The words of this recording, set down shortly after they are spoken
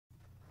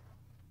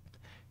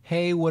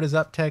Hey, what is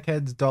up, tech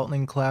heads? Dalton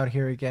and Cloud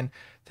here again.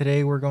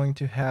 Today we're going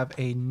to have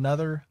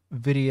another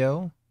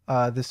video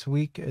this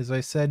week. As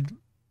I said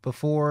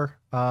before,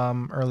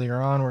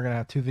 earlier on, we're going to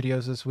have two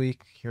videos this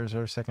week. Here's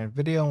our second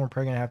video, and we're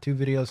probably going to have two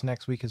videos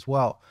next week as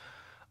well.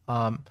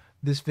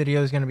 This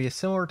video is going to be a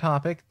similar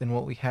topic than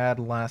what we had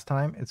last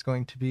time. It's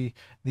going to be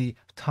the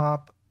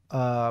top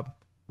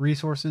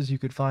resources you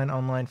could find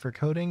online for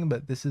coding,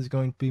 but this is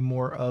going to be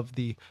more of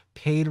the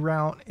paid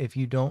route if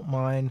you don't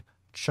mind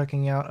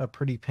checking out a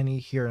pretty penny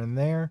here and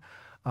there,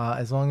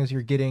 as long as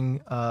you're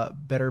getting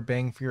better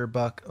bang for your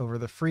buck over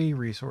the free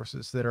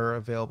resources that are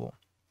available.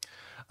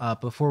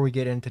 Before we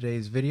get into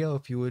today's video,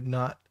 if you would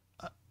not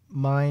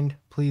mind,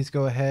 please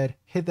go ahead,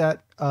 hit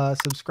that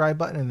subscribe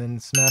button and then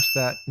smash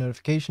that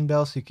notification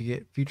bell so you can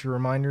get future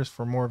reminders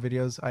for more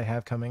videos I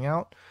have coming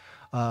out.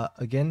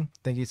 Again,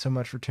 thank you so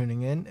much for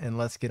tuning in, and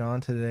let's get on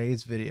to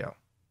today's video.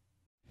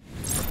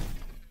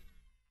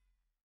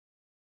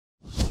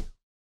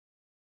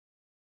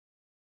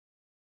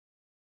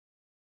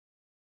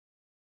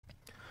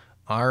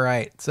 All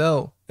right,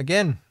 so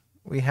again,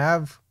 we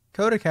have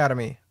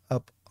Codecademy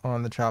up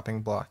on the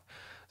chopping block.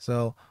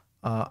 So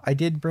I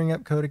did bring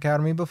up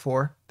Codecademy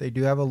before. They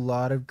do have a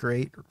lot of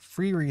great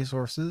free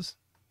resources,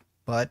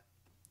 but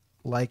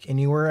like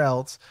anywhere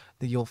else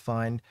that you'll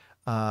find,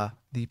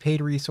 the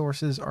paid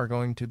resources are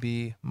going to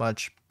be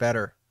much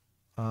better.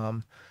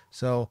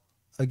 So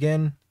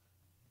again,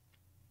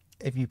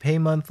 if you pay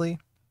monthly,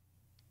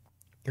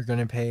 you're going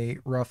to pay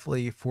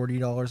roughly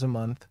 $40 a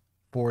month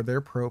for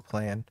their pro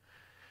plan.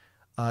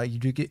 You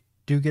do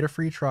get a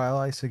free trial.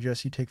 I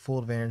suggest you take full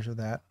advantage of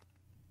that.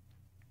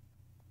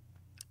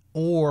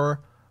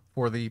 Or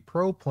for the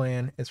pro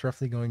plan, it's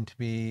roughly going to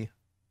be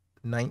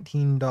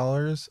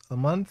 $19 a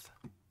month,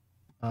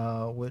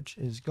 which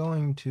is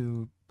going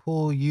to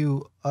pull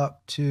you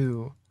up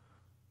to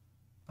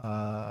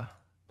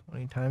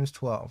 20 times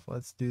 12.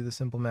 Let's do the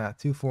simple math.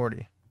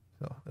 240.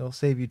 So it'll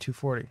save you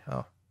 240.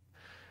 Oh,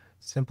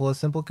 simple as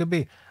simple could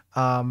be.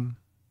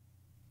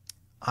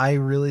 I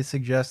really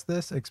suggest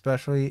this,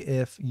 especially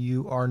if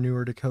you are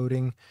newer to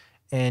coding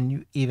and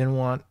you even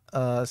want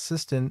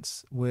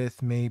assistance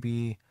with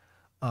maybe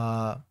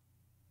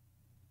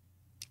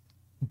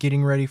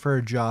getting ready for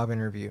a job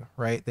interview,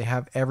 right? They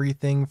have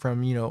everything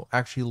from,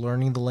 actually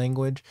learning the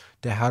language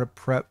to how to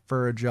prep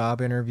for a job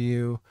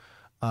interview,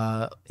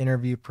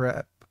 interview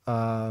prep,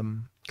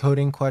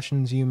 coding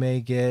questions you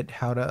may get,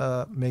 how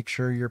to make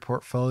sure your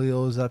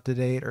portfolio is up to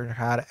date, or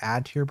how to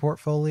add to your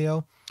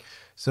portfolio.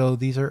 So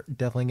these are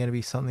definitely going to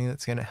be something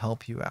that's going to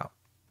help you out.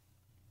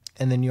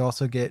 And then you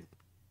also get,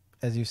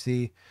 as you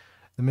see,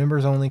 the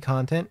members only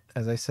content.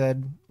 As I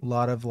said, a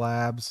lot of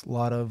labs, a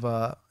lot of,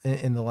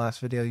 in the last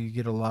video, you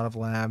get a lot of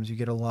labs, you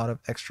get a lot of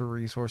extra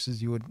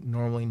resources you would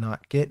normally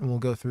not get. And we'll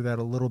go through that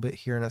a little bit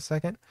here in a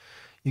second.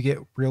 You get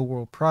real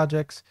world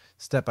projects,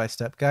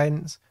 step-by-step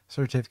guidance,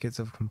 certificates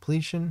of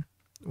completion,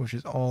 which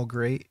is all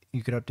great.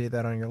 You could update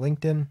that on your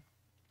LinkedIn.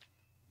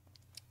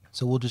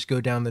 So we'll just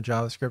go down the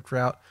JavaScript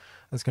route.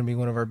 That's going to be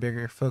one of our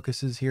bigger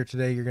focuses here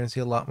today. You're going to see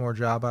a lot more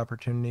job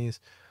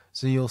opportunities.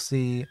 So you'll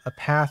see a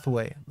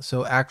pathway.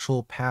 So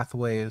actual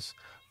pathways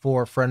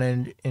for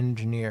front-end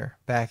engineer,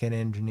 back-end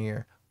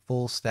engineer,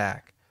 full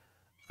stack.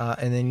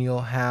 And then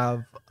you'll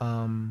have,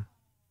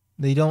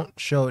 they don't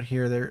show it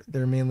here.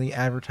 They're mainly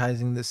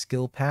advertising the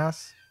skill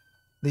paths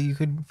that you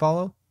could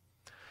follow.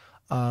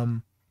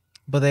 But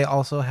they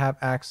also have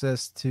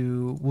access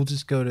to, we'll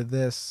just go to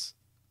this,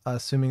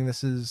 assuming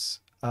this is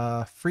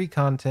free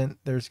content.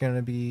 There's going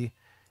to be,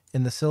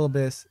 in the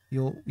syllabus,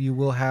 you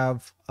will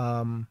have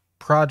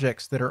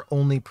projects that are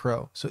only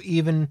pro. So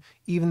even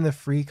the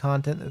free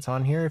content that's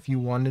on here, if you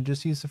want to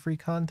just use the free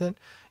content,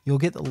 you'll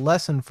get the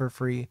lesson for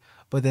free,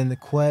 but then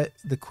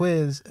the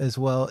quiz as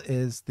well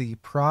as the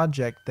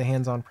project, the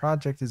hands-on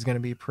project, is going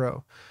to be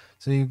pro.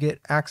 So you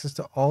get access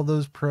to all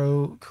those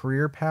pro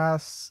career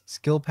paths,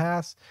 skill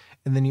paths,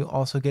 and then you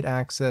also get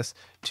access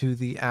to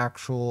the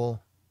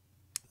actual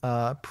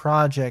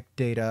project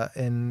data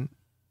and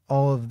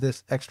all of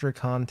this extra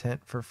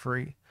content for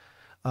free.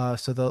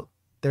 So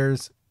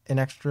there's an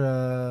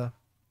extra,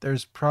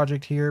 there's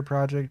project here,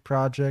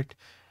 project,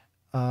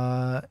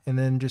 and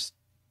then just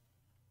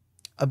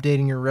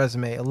updating your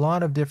resume. A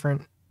lot of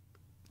different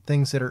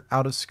things that are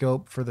out of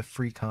scope for the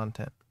free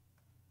content.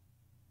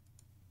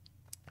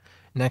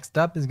 Next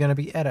up is going to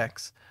be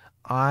edX.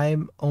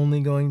 I'm only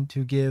going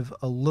to give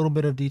a little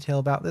bit of detail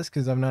about this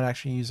because I'm not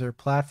actually a user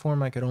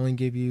platform. I could only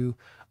give you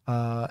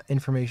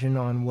information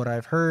on what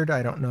I've heard.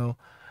 I don't know.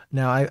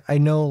 Now, I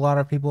know a lot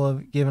of people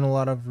have given a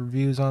lot of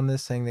reviews on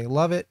this saying they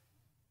love it,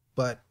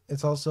 but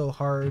it's also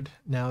hard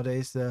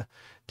nowadays to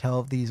tell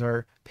if these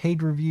are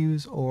paid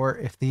reviews or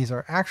if these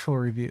are actual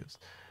reviews.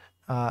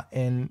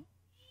 And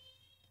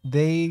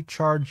they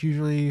charge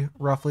usually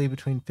roughly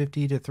between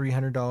 $50 to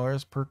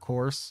 $300 per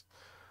course.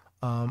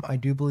 I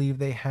do believe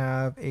they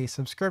have a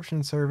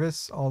subscription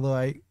service,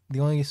 although the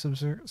only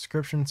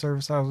subscription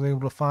service I was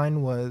able to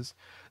find was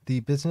the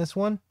business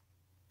one,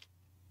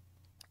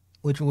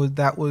 which was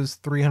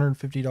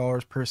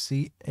 $350 per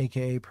seat,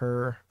 aka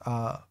per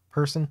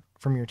person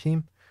from your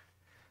team.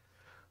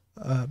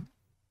 Uh,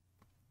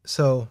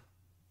 so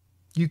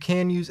you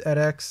can use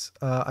edX.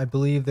 I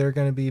believe they're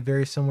going to be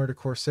very similar to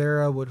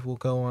Coursera, which will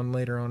go on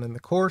later on in the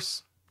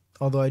course.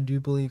 Although I do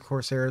believe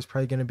Coursera is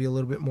probably going to be a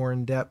little bit more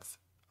in depth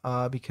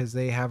because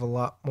they have a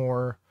lot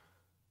more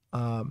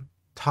um,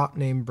 top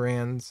name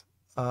brands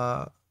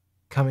uh,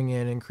 coming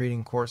in and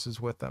creating courses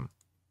with them.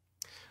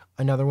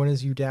 Another one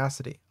is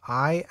Udacity.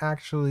 I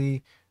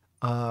actually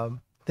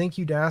think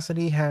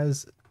Udacity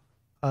has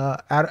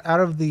out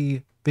of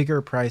the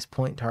bigger price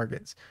point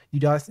targets,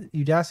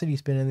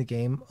 Udacity's been in the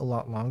game a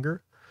lot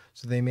longer,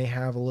 so they may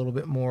have a little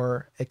bit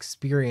more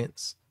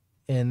experience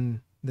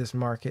in this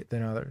market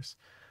than others.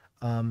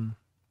 Um,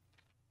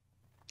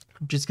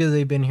 just because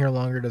they've been here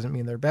longer doesn't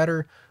mean they're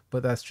better,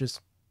 but that's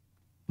just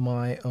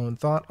my own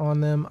thought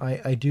on them.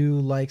 I do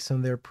like some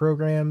of their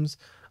programs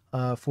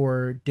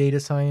for data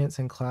science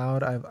and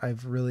cloud.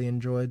 I've really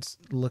enjoyed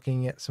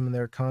looking at some of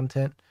their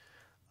content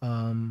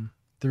um,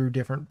 through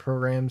different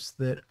programs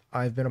that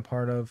I've been a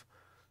part of.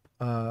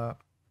 Uh,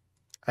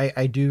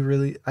 I do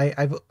really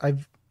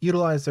I've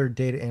utilized their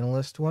data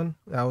analyst one.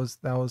 That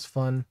was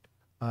fun.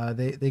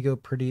 They go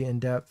pretty in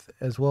depth,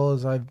 as well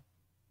as I've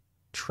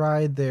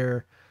tried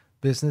their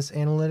business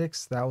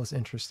analytics. That was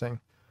interesting.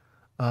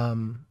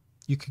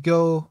 You could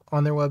go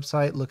on their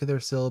website, look at their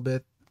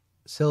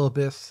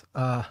syllabus.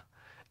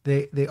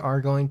 They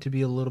are going to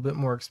be a little bit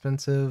more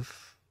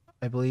expensive.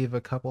 I believe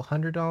a couple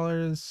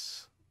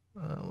 $100.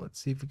 Let's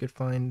see if we could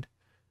find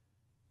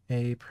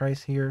a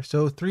price here.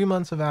 So 3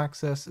 months of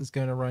access is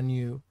going to run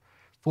you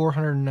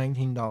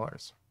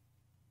 $419.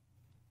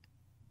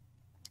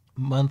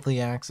 Monthly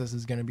access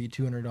is going to be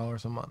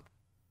 $200 a month.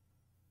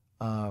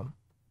 Um,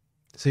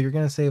 so you're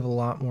going to save a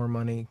lot more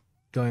money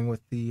going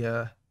with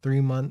the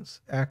 3 months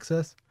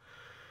access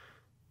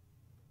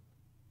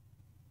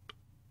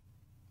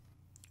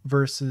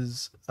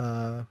versus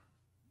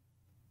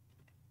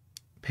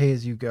pay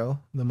as you go,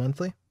 the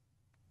monthly.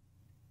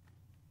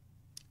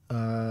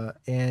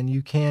 And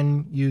you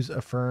can use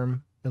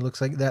Affirm. It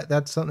looks like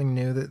that's something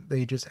new that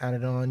they just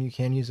added on. You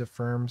can use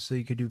Affirm, so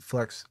you could do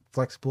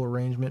flexible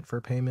arrangement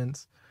for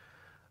payments.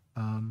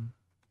 Um,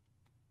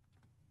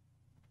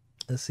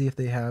 let's see if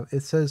they have.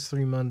 It says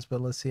 3 months,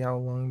 but let's see how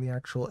long the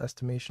actual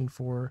estimation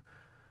for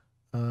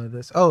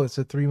this. Oh, it's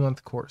a 3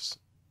 month course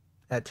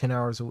at 10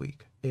 hours a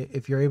week.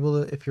 If you're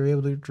able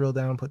to drill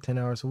down, put 10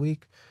 hours a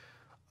week.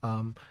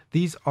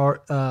 These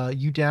are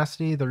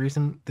Udacity.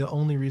 The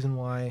only reason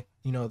why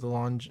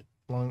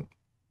the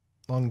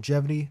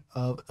longevity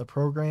of a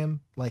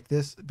program like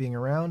this being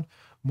around,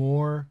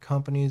 more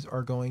companies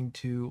are going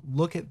to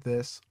look at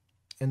this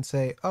and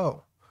say,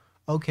 oh,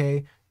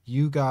 okay,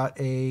 you got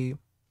a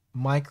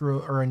micro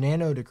or a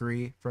nano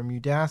degree from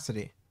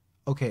Udacity.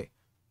 Okay,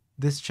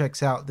 this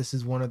checks out. This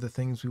is one of the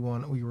things we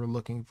were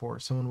looking for.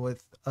 Someone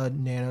with a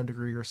nano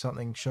degree or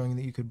something showing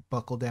that you could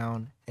buckle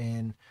down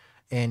and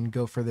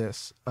go for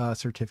this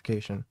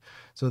certification.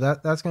 So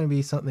that's going to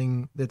be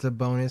something that's a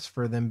bonus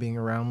for them being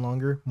around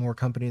longer. More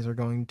companies are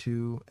going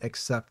to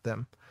accept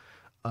them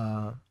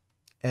uh,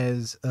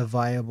 as a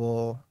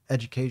viable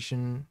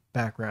education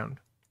background.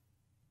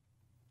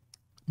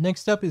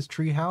 Next up is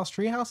Treehouse.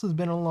 Treehouse has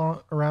been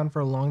around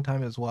for a long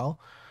time as well.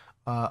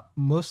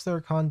 Most of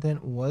their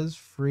content was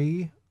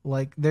free.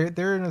 Like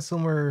they're in a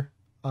similar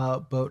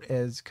boat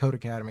as Code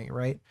Academy,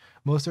 right?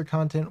 Most of their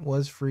content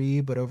was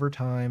free, but over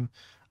time,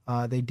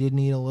 they did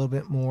need a little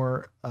bit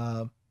more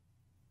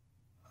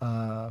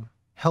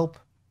help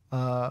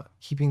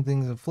keeping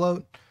things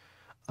afloat.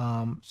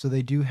 So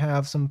they do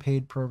have some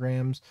paid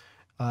programs.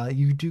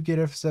 You do get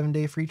a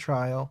 7-day free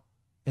trial,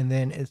 and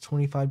then it's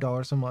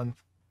 $25 a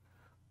month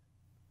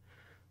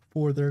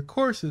for their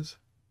courses.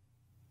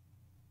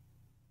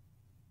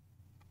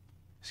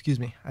 Excuse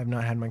me, I've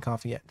not had my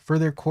coffee yet. For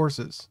their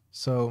courses.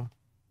 So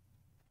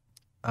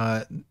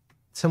uh,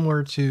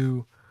 similar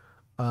to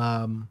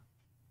um,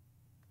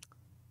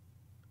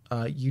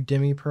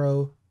 Udemy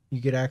Pro,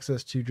 you get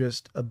access to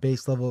just a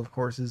base level of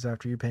courses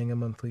after you're paying a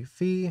monthly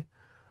fee.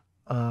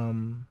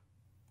 Um,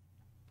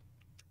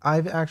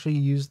 I've actually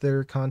used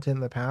their content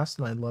in the past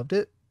and I loved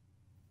it.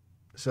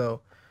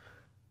 So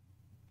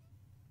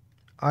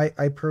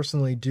I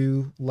personally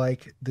do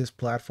like this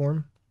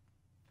platform.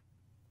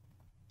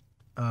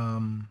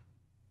 Um,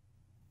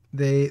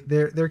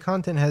 their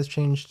content has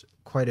changed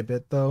quite a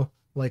bit though.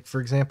 Like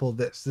for example,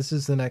 this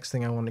is the next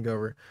thing I want to go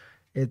over.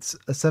 It's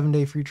a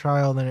 7-day free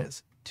trial, then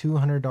it's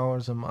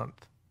 $200 a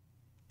month.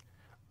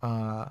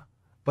 Uh,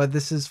 but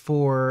this is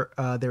for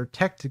their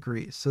tech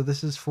degrees. So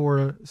this is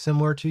for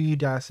similar to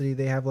Udacity.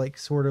 They have like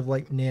sort of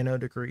like nano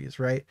degrees,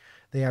 right?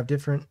 They have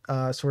different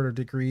sort of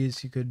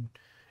degrees. You could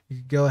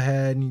go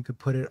ahead and you could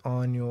put it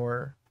on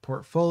your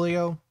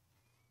portfolio.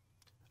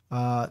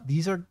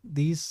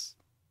 These.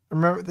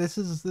 Remember, this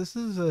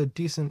is a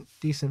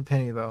decent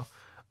penny though.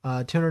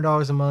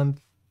 $200 a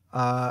month.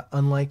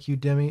 Unlike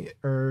Udemy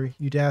or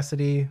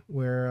Udacity,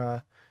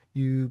 where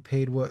you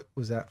paid what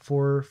was that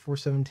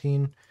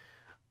 417.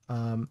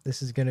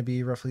 This is going to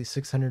be roughly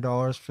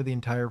 $600 for the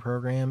entire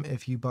program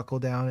if you buckle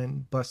down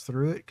and bust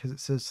through it, because it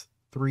says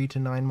 3 to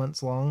 9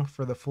 months long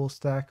for the full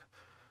stack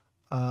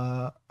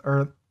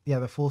or yeah,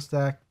 the full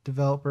stack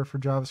developer for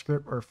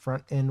JavaScript or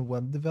front end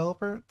web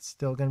developer. It's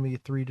still going to be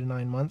 3 to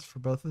 9 months for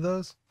both of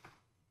those.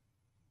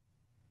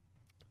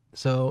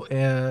 So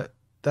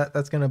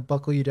that's going to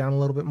buckle you down a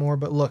little bit more.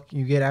 But look,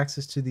 you get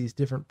access to these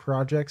different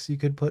projects you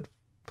could put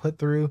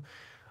through.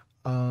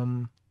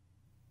 Um,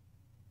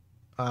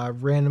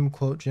 Random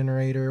quote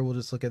generator. We'll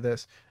just look at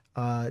this.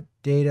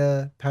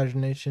 Data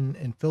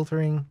pagination and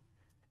filtering,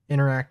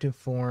 interactive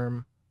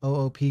form,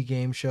 OOP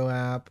game show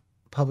app,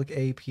 public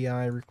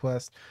API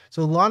request.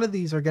 So a lot of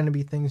these are going to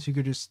be things you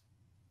could just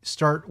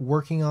start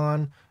working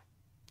on,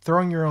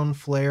 throwing your own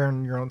flair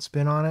and your own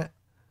spin on it,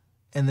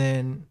 and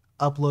then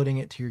uploading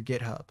it to your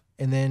GitHub.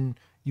 And then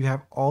you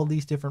have all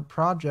these different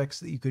projects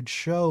that you could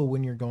show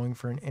when you're going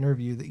for an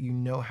interview that you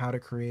know how to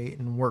create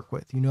and work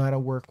with. You know how to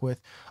work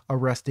with a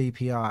REST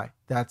API.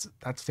 That's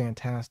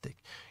fantastic.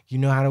 You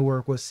know how to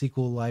work with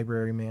SQL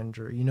Library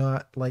Manager. You know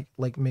how,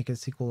 like make a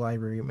SQL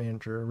Library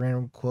Manager, a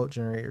random quote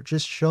generator.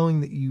 Just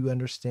showing that you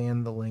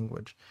understand the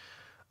language.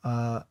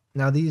 Now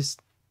these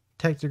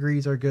tech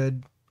degrees are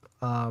good,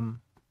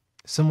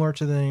 similar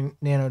to the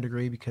nano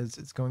degree, because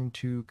it's going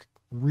to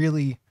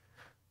really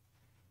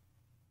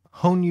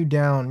hone you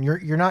down.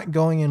 You're not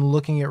going and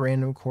looking at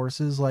random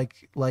courses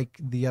like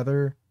the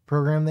other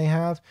program they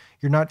have.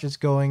 You're not just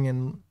going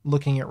and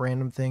looking at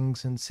random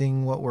things and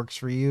seeing what works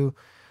for you.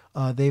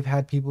 They've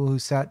had people who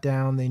sat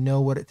down, they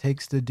know what it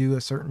takes to do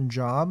a certain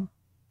job,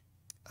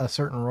 a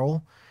certain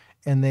role,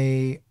 and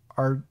they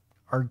are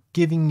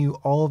giving you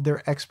all of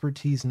their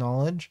expertise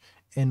knowledge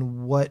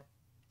and what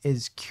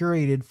is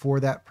curated for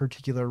that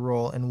particular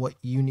role and what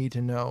you need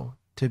to know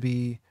to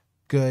be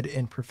good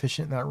and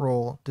proficient in that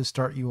role to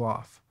start you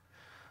off.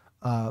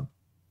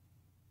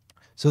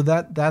 So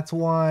that's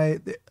why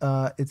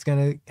it's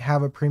going to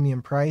have a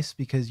premium price,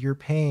 because you're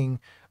paying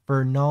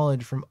for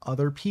knowledge from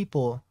other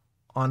people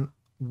on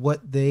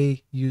what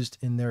they used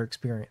in their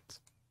experience.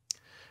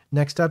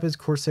 Next up is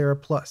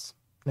Coursera Plus.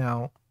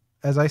 Now,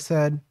 as I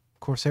said,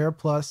 Coursera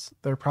Plus,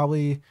 they're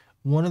probably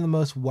one of the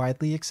most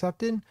widely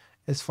accepted,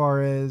 as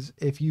far as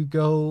if you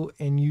go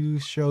and you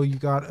show you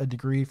got a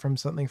degree from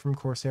something from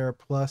Coursera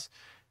Plus,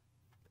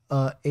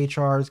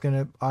 HR is going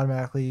to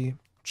automatically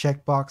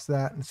checkbox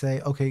that and say,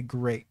 okay,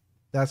 great.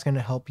 That's going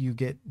to help you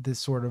get this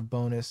sort of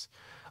bonus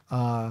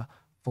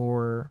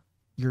for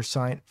your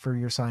sign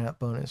up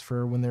bonus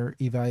for when they're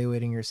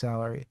evaluating your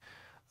salary.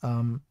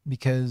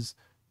 Because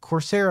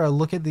Coursera,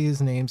 look at these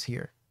names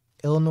here: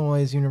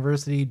 Illinois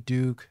University,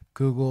 Duke,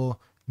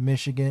 Google,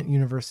 Michigan,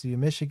 University of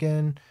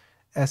Michigan,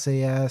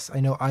 SAS. I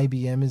know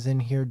IBM is in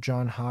here,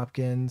 John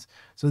Hopkins.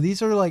 So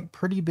these are like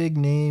pretty big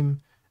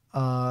name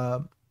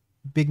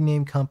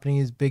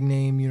companies, big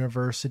name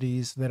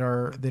universities that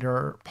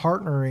are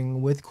partnering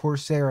with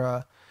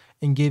Coursera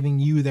and giving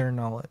you their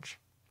knowledge.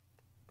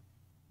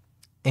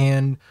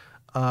 And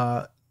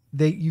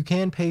you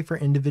can pay for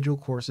individual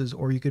courses,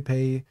 or you could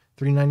pay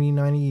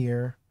 $399 a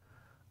year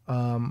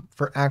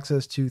for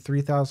access to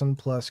 3,000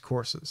 plus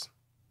courses.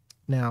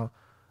 Now,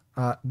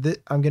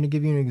 I'm going to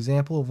give you an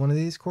example of one of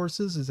these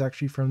courses. Is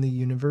actually from the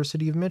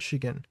University of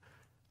Michigan,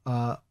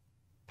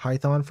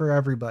 Python for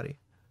Everybody.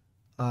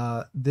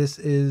 This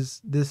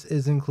is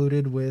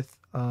included with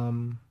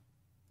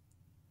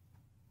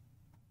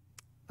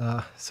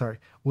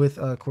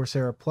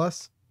Coursera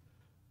Plus.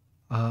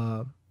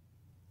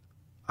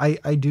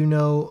 I do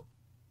know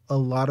a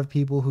lot of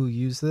people who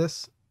use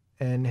this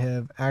and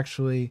have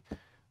actually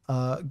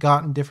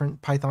gotten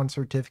different Python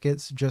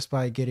certificates just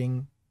by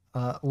going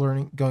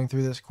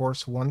through this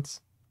course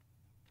once.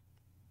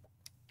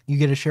 You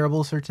get a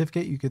shareable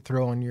certificate you could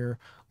throw on your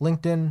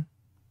LinkedIn.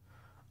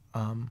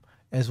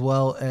 As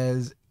well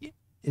as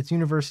it's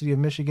University of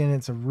Michigan.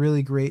 It's a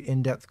really great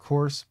in-depth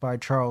course by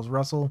Charles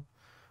Russell.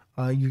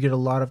 You get a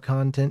lot of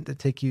content to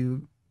take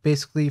you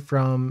basically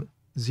from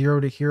zero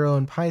to hero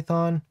in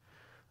Python.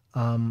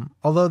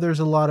 Although there's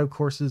a lot of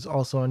courses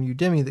also on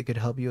Udemy that could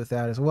help you with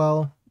that as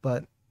well.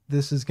 But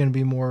this is going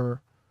to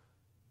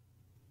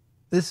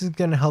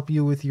help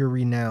you with your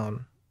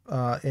renown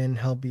and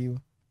help you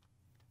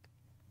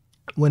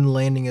when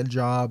landing a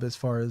job, as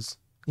far as,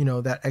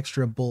 that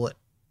extra bullet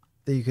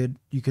that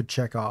you could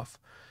check off.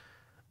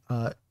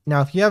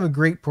 Now, if you have a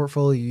great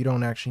portfolio, you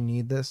don't actually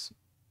need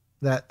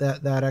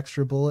that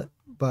extra bullet,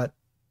 but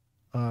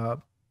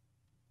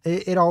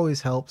it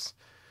always helps.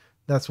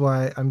 That's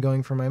why I'm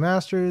going for my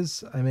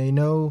master's. I may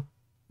know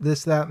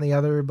this, that, and the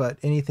other, but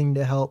anything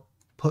to help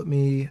put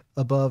me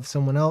above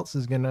someone else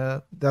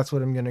that's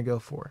what I'm gonna go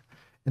for,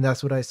 and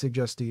that's what I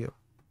suggest to you.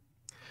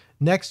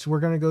 Next, we're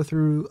gonna go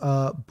through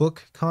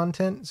book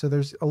content. So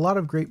there's a lot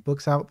of great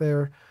books out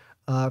there.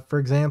 For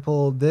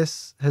example,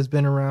 this has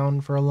been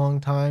around for a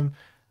long time,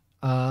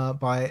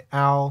 by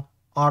Al,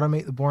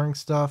 Automate the Boring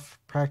Stuff,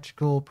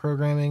 Practical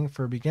Programming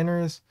for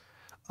Beginners.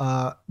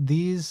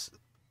 These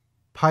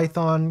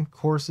Python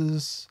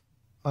courses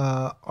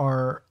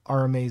are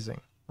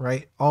amazing,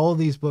 right? All of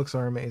these books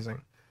are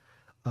amazing.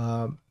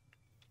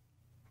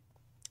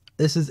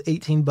 This is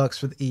 $18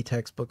 for the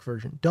e-textbook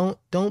version.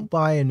 Don't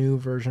buy a new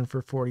version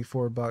for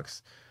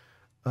 $44.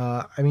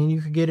 I mean,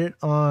 you could get it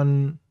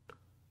on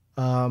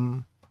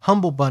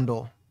Humble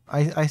Bundle.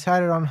 I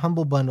had it on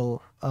Humble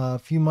Bundle a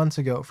few months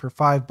ago for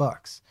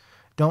 $5.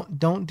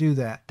 Don't do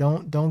that.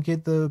 Don't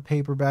get the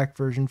paperback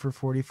version for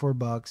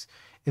 $44.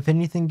 If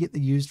anything, get the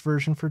used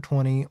version for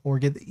 20 or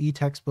get the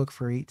e-textbook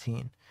for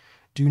 18.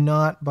 Do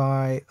not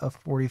buy a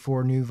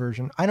 44 new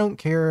version. I don't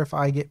care if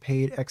I get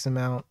paid X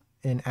amount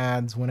in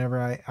ads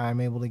whenever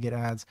I'm able to get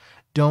ads.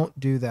 Don't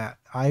do that.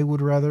 I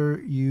would rather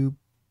you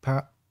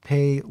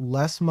pay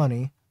less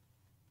money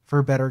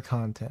for better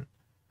content.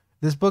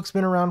 This book's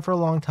been around for a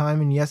long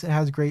time, and yes, it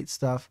has great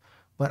stuff,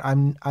 but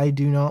I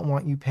do not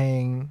want you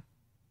paying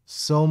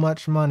so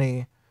much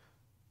money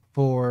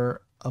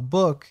for a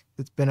book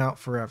that's been out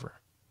forever.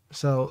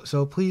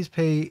 So please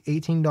pay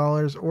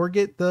 $18 or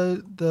get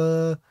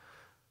the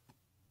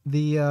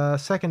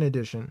second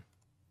edition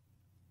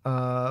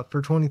for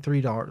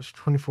 $23,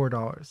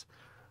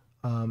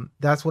 $24.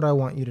 That's what I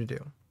want you to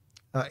do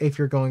if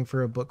you're going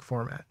for a book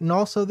format. And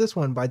also this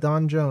one by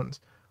Don Jones.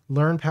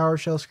 Learn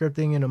PowerShell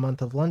scripting in a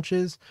month of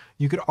lunches.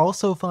 You could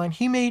also find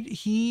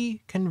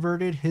he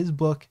converted his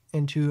book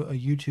into a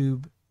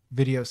YouTube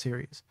video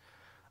series.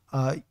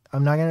 I'm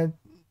not gonna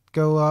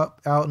go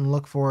out and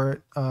look for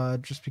it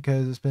just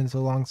because it's been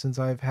so long since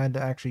I've had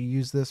to actually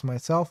use this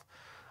myself.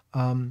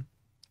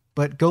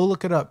 But go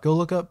look it up. Go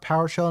look up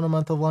PowerShell in a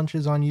month of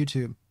lunches on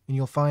YouTube, and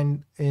you'll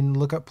find, and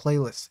look up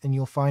playlists, and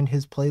you'll find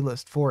his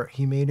playlist for it.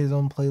 He made his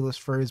own playlist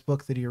for his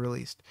book that he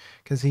released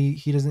because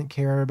he doesn't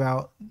care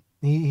about.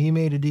 He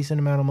made a decent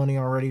amount of money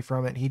already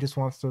from it. He just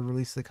wants to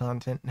release the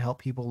content and help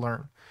people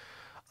learn.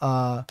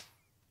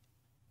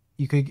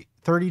 You could get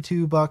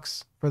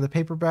 $32 for the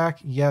paperback.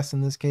 Yes,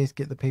 in this case,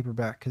 get the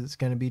paperback because it's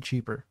going to be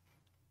cheaper.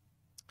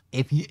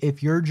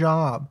 If your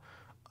job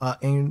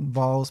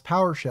involves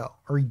PowerShell,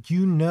 or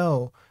you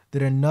know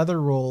that another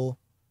role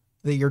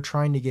that you're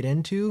trying to get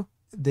into,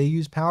 they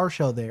use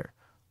PowerShell there,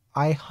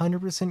 I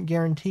 100%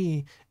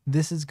 guarantee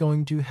this is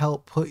going to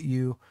help put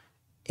you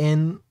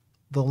in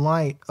the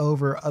light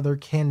over other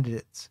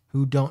candidates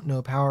who don't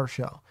know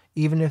PowerShell,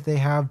 even if they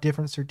have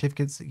different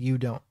certificates that you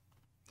don't.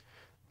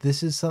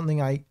 This is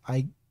something I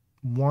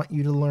want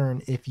you to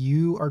learn if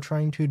you are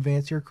trying to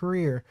advance your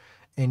career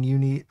and you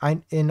need,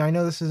 I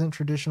know this isn't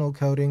traditional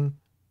coding,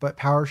 but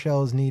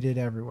PowerShell is needed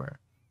everywhere.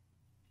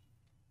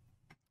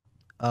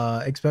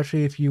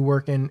 Especially if you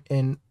work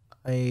in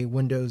a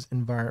Windows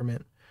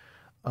environment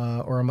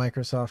or a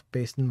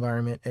Microsoft-based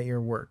environment at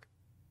your work.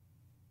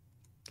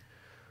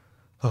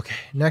 Okay,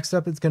 next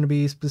up it's going to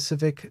be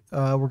specific.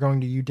 We're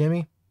going to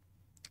Udemy.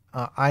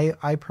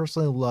 I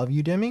personally love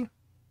Udemy.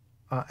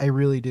 I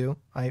really do.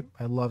 I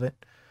love it.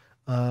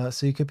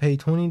 So you could pay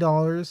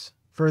 $20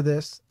 for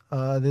this.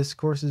 This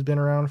course has been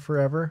around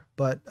forever,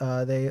 but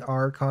they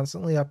are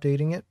constantly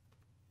updating it.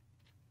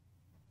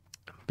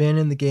 Been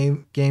in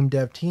the game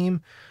dev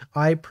team.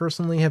 I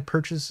personally have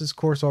purchased this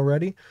course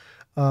already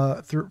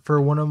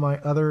for one of my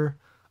other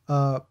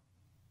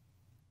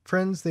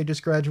friends. They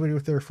just graduated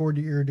with their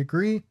 4-year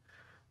degree.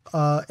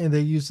 And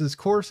they use this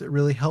course. It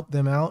really helped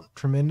them out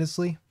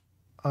tremendously.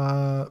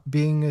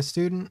 Being a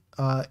student,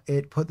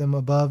 it put them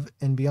above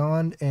and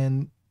beyond.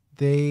 And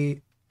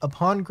they,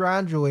 upon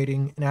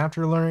graduating and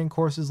after learning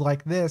courses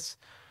like this,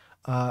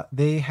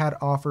 they had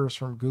offers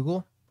from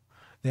Google.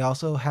 They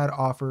also had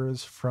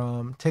offers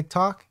from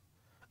TikTok.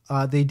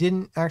 They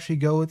didn't actually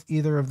go with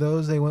either of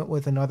those. They went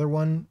with another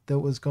one that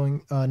was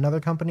another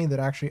company that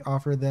actually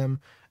offered them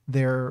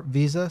their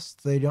visa, so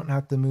they don't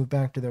have to move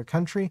back to their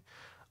country.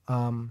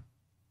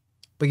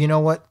 But you know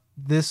what?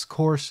 This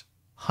course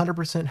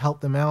 100%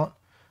 helped them out.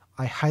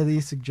 I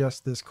highly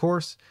suggest this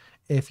course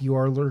if you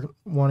are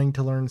wanting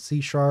to learn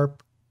C#, or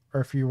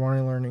if you're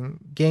wanting to learn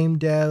game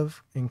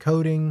dev and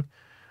coding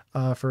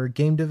for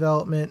game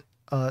development.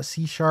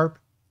 C#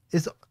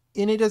 is,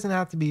 and it doesn't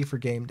have to be for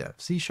game dev.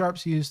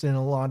 C#'s used in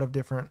a lot of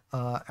different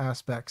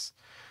aspects.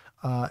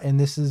 And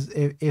this is,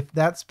 if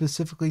that's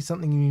specifically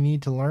something you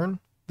need to learn,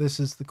 this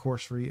is the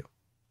course for you.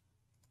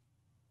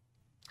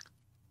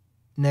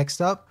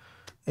 Next up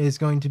is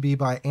going to be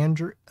by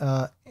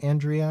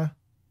Andrea.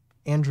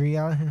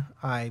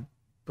 I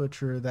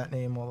butcher that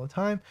name all the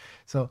time.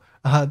 So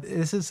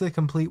this is the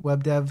complete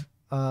web dev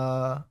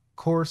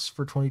course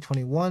for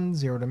 2021,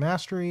 Zero to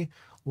Mastery,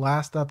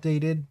 last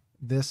updated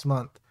this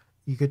month.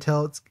 You could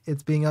tell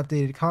it's being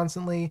updated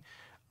constantly.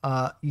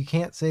 You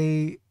can't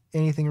say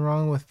anything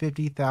wrong with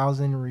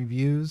 50,000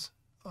 reviews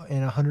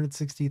and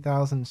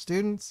 160,000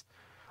 students.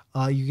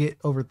 You get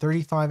over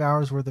 35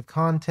 hours worth of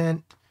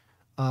content.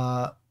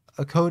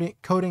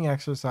 Coding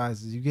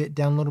exercises, you get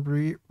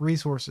downloadable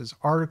resources,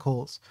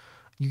 articles,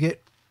 you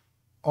get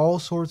all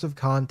sorts of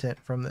content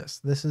from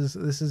this. This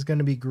is going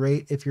to be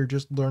great if you're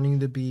just learning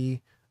to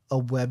be a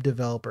web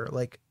developer.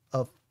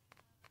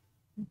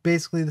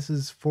 Basically this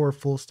is for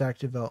full stack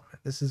development.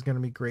 This is going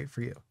to be great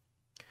for you.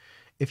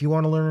 If you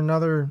want to learn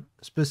another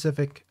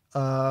specific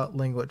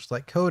language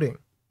like coding,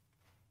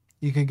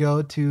 you could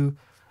go to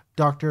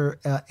Dr.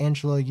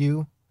 Angela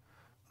Yu.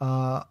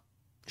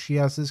 She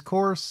has this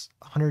course,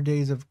 100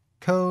 Days of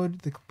Code,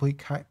 the complete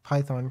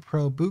Python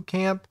Pro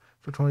Bootcamp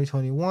for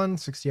 2021,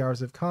 60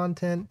 hours of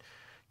content.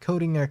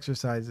 coding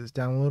exercises,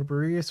 downloadable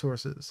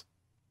resources,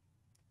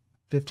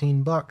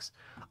 $15.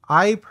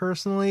 I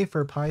personally,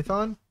 for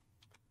Python,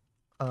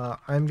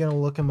 I'm gonna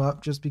look him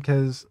up just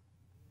because.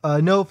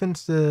 No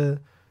offense to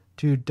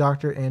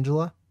Dr.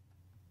 Angela.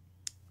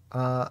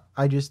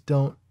 I just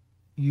don't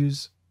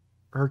use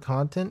her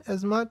content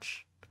as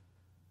much.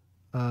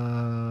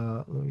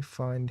 Let me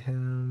find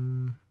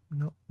him.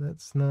 No,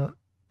 that's not.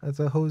 That's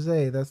a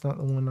Jose. That's not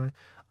the one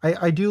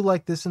I do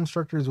like this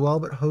instructor as well,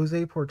 but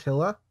Jose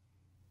Portilla.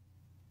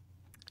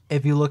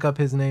 If you look up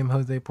his name,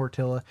 Jose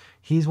Portilla,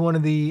 he's one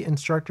of the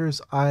instructors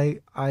I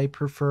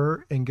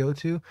prefer and go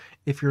to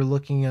if you're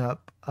looking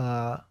up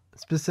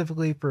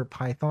specifically for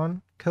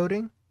Python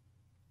coding.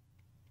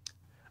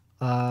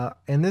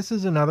 And this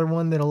is another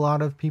one that a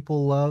lot of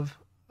people love.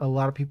 A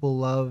lot of people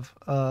love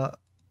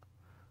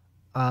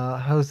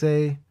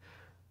Jose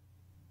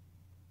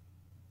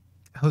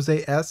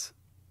S.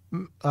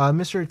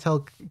 Mr.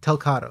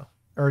 Telcado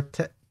or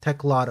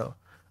Teclado.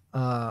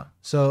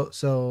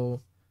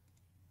 So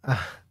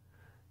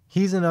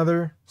he's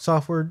another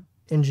software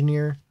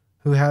engineer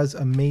who has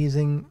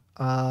amazing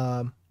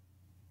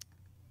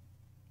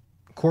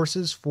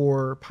courses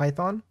for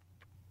Python.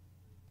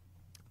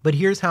 But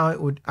here's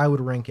how I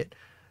would rank it.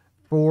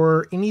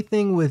 For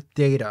anything with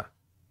data,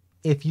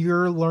 if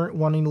you're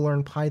wanting to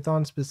learn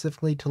Python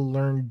specifically to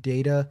learn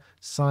data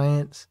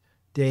science,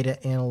 data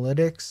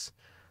analytics,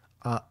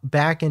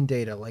 backend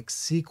data like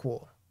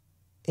SQL,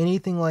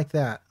 anything like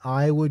that,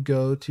 I would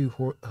go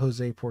to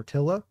Jose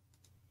Portilla.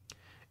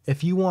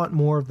 If you want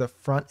more of the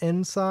front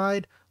end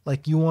side,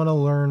 like you want to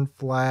learn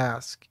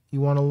Flask, you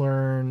want to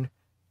learn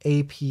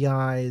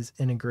APIs,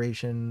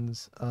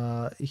 integrations,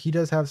 he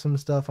does have some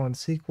stuff on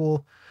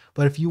SQL,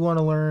 but if you want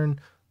to learn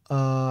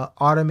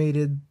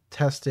automated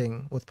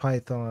testing with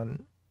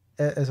Python,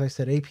 as I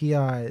said,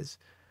 APIs,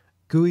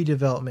 GUI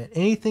development,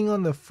 anything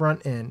on the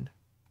front end,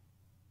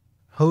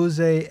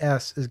 Jose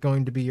S is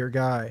going to be your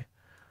guy.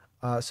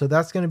 So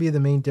that's going to be the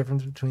main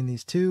difference between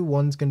these two.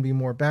 One's going to be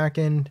more back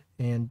end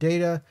and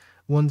data.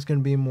 One's going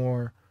to be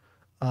more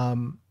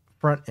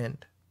front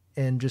end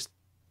and just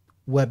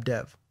web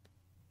dev.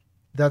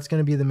 That's going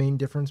to be the main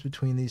difference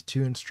between these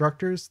two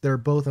instructors. They're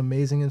both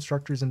amazing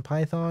instructors in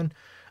Python.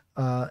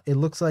 It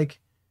looks like,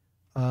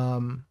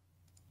 but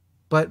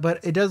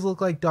it does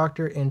look like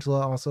Dr.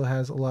 Angela also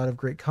has a lot of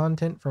great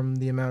content from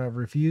the amount of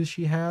reviews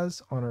she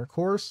has on her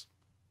course.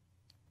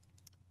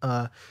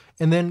 And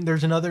then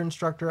there's another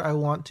instructor I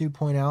want to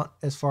point out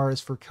as far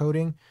as for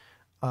coding,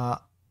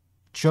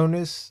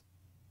 Jonas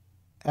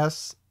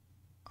S.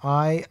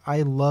 I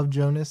love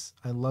Jonas.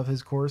 I love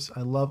his course.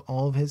 I love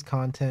all of his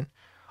content.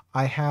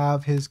 I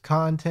have his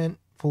content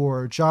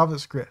for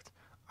JavaScript.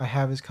 I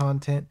have his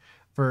content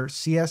for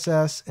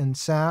CSS and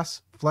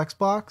Sass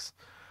Flexbox.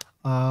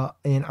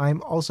 And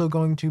I'm also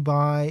going to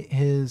buy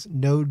his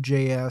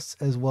Node.js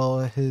as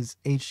well as his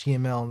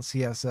HTML and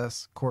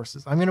CSS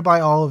courses. I'm going to buy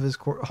all of his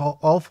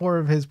all 4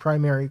 of his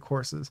primary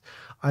courses.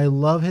 I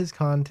love his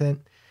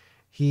content.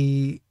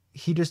 He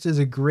just does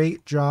a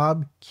great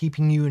job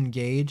keeping you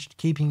engaged,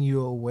 keeping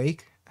you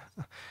awake.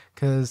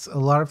 Because a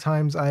lot of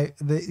times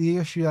the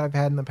issue I've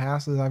had in the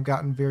past is I've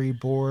gotten very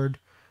bored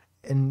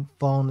and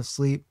fallen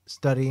asleep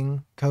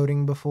studying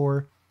coding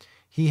before.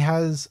 He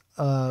has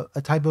a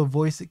type of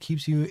voice that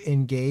keeps you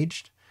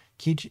engaged,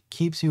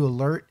 keeps you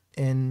alert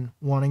and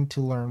wanting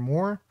to learn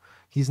more.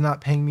 He's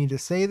not paying me to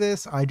say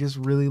this. I just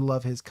really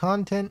love his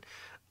content,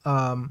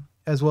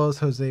 as well as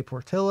Jose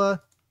Portilla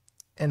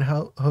and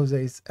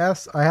Jose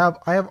S. I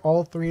have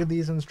all 3 of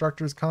these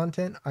instructors'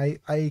 content.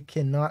 I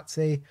cannot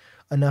say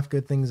enough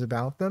good things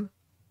about them.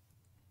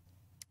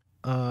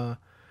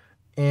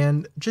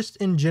 And just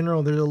in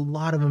general, there's a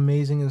lot of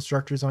amazing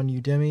instructors on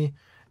Udemy.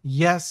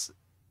 Yes,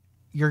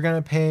 you're going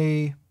to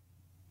pay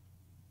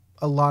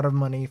a lot of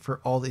money for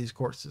all these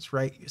courses,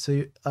 right?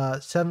 So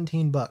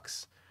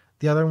 $17.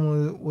 The other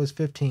one was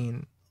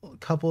 15. A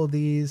couple of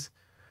these.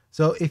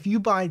 So if you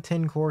buy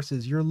 10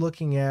 courses, you're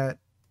looking at,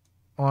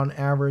 on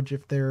average,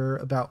 if they're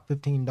about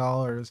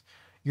 $15,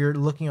 you're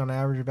looking on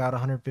average about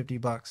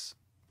 $150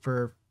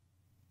 for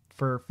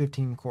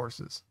 15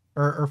 courses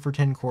or for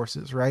 10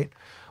 courses, right?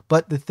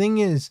 But the thing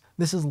is,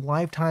 this is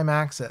lifetime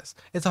access.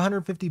 It's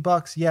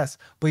 $150, yes,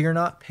 but you're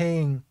not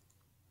paying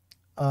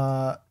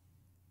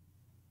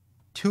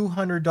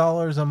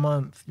 $200 a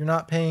month. You're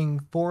not paying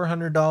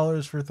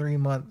 $400 for 3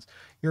 months.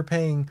 You're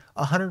paying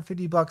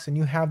 $150 and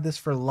you have this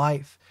for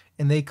life,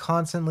 and they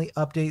constantly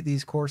update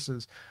these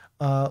courses.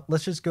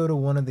 Let's just go to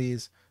one of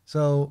these.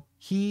 So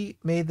he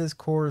made this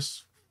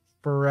course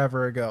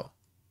forever ago.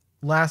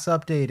 Last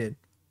updated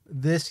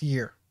this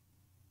year.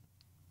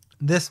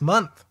 This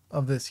month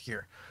of this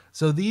year.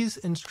 So these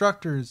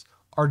instructors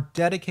are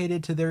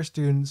dedicated to their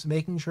students,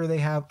 making sure they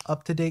have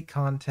up-to-date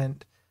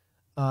content.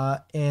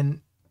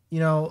 And, you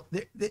know,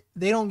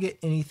 they don't get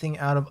anything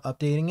out of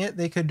updating it.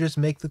 They could just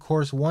make the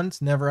course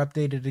once, never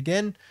update it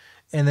again.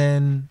 And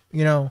then,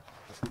 you know,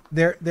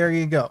 there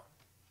you go.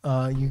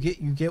 You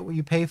get what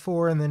you pay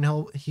for, and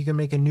then he can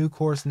make a new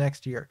course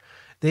next year.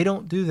 They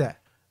don't do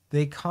that.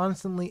 They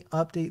constantly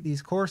update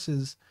these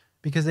courses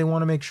because they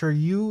want to make sure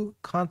you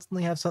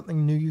constantly have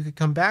something new you could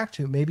come back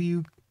to. Maybe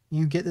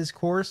you get this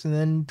course and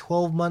then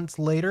 12 months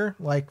later,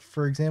 like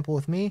for example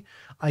with me,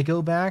 I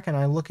go back and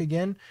I look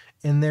again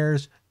and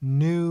there's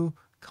new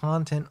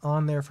content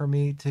on there for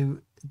me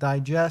to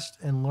digest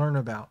and learn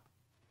about.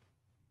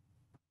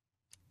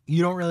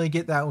 You don't really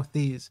get that with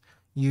these.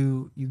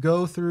 You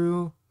go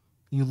through,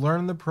 you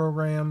learn the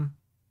program,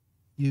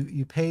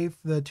 you pay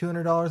for the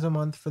 $200 a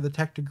month for the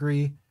tech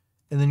degree,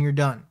 and then you're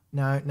done.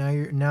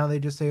 Now they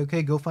just say,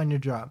 okay, go find a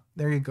job.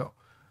 There you go.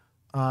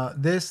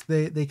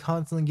 They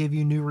constantly give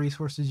you new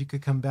resources you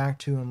could come back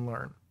to and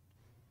learn.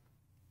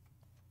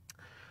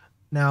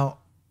 Now,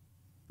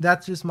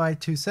 that's just my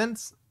 2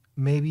 cents.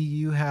 Maybe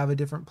you have a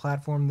different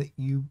platform that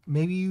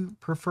maybe you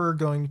prefer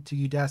going to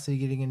Udacity,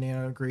 getting a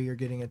nano degree or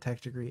getting a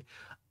tech degree.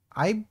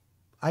 I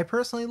I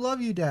personally love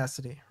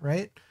Udacity,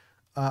 right?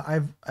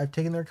 I've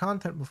taken their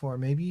content before.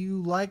 Maybe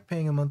you like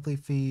paying a monthly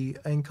fee.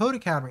 And Code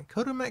Academy.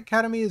 Code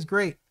Academy is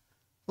great.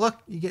 Look,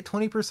 you get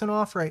 20%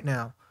 off right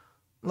now.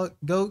 Look,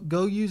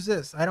 go use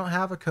this. I don't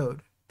have a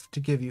code to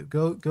give you.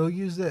 Go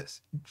use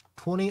this.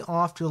 20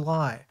 off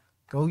July.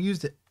 Go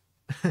use it.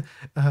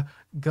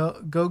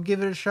 Go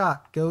give it a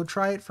shot. Go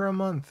try it for a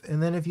month,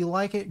 and then if you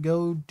like it,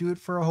 go do it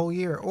for a whole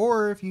year.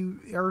 Or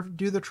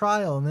do the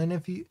trial, and then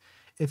if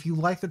you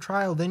like the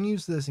trial, then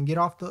use this and get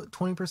off the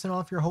 20%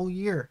 off your whole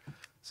year.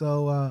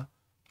 So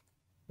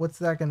what's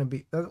that going to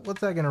be?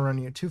 What's that going to run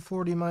you?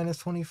 240 minus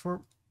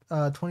 24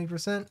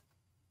 20%.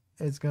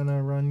 It's going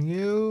to run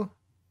you.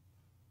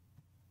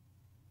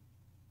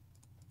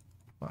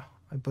 Wow,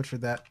 I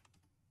butchered that.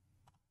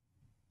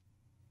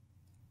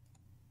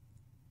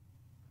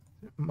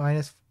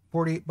 Minus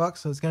 48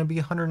 bucks, so it's going to be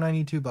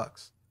 192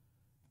 bucks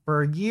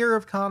for a year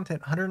of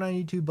content.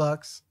 192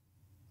 bucks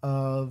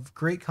of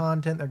great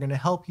content. They're going to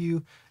help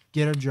you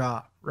get a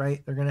job,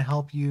 right? They're going to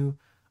help you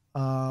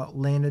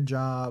land a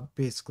job,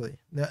 basically.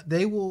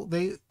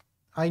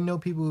 I know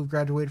people who've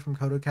graduated from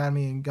Code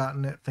Academy and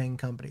gotten at FANG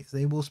companies.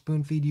 They will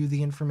spoon feed you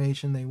the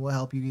information. They will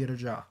help you get a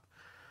job.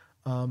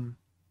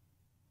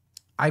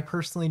 I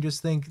personally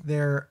just think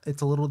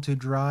it's a little too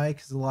dry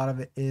because a lot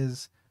of it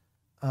is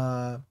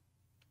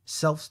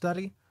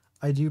self-study.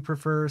 I do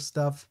prefer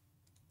stuff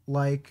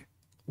like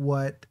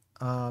what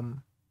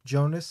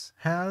Jonas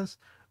has,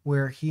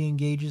 where he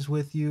engages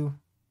with you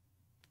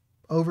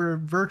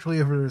virtually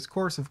over his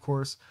course, of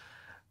course.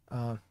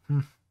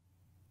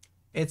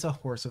 It's a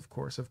horse, of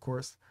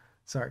course.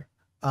 Sorry.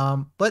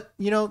 But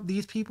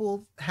these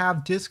people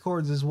have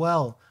Discords as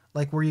well,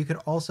 like where you could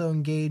also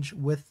engage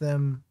with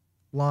them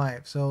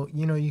live. So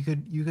you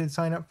could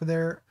sign up for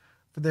their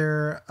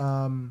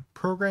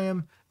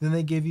program, then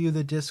they give you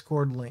the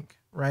Discord link,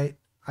 right?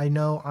 I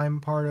know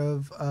I'm part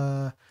of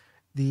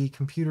the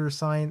computer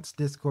science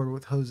Discord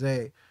with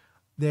Jose.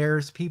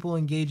 There's people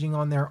engaging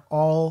on there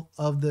all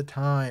of the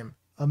time.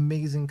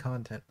 Amazing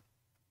content.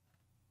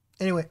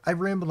 Anyway, I've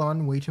rambled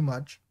on way too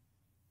much.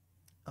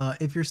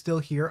 If you're still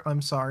here,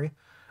 I'm sorry.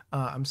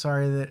 I'm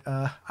sorry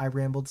that I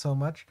rambled so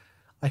much.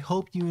 I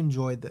hope you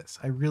enjoyed this.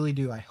 I really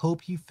do. I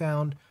hope you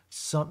found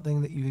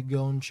something that you could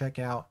go and check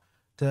out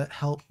to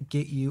help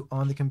get you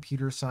on the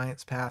computer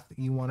science path that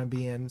you want to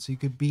be in, so you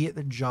could be at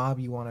the job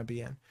you want to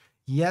be in.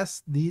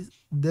 Yes,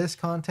 this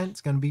content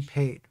is going to be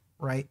paid,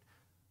 right?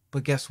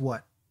 But guess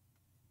what?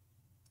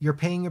 You're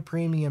paying a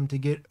premium to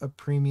get a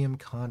premium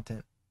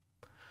content.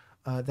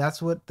 That's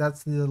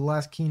the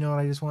last keynote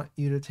I just want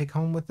you to take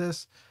home with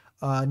this.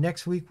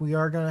 Next week we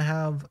are going to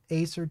have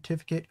a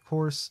certificate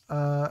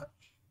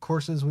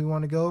courses we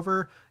want to go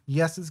over.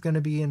 Yes, it's going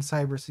to be in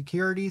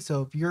cybersecurity.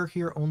 So if you're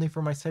here only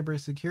for my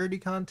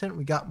cybersecurity content,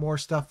 we got more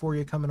stuff for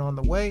you coming on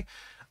the way.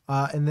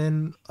 And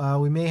then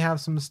we may have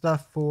some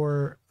stuff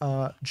for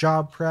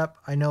job prep.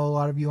 I know a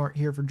lot of you aren't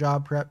here for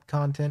job prep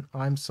content.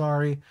 I'm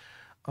sorry.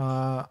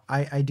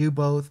 I do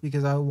both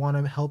because I want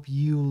to help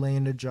you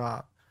land a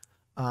job.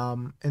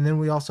 And then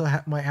we also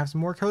might have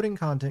some more coding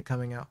content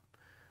coming out.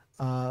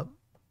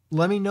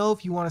 Let me know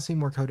if you want to see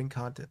more coding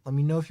content. Let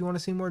me know if you want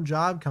to see more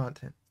job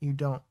content. You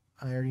don't.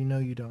 I already know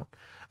you don't.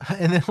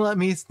 And then let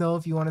me know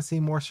if you want to see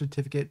more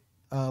certificate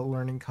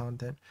learning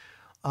content.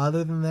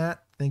 Other than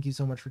that, thank you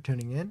so much for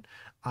tuning in.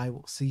 I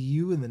will see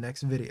you in the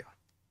next video.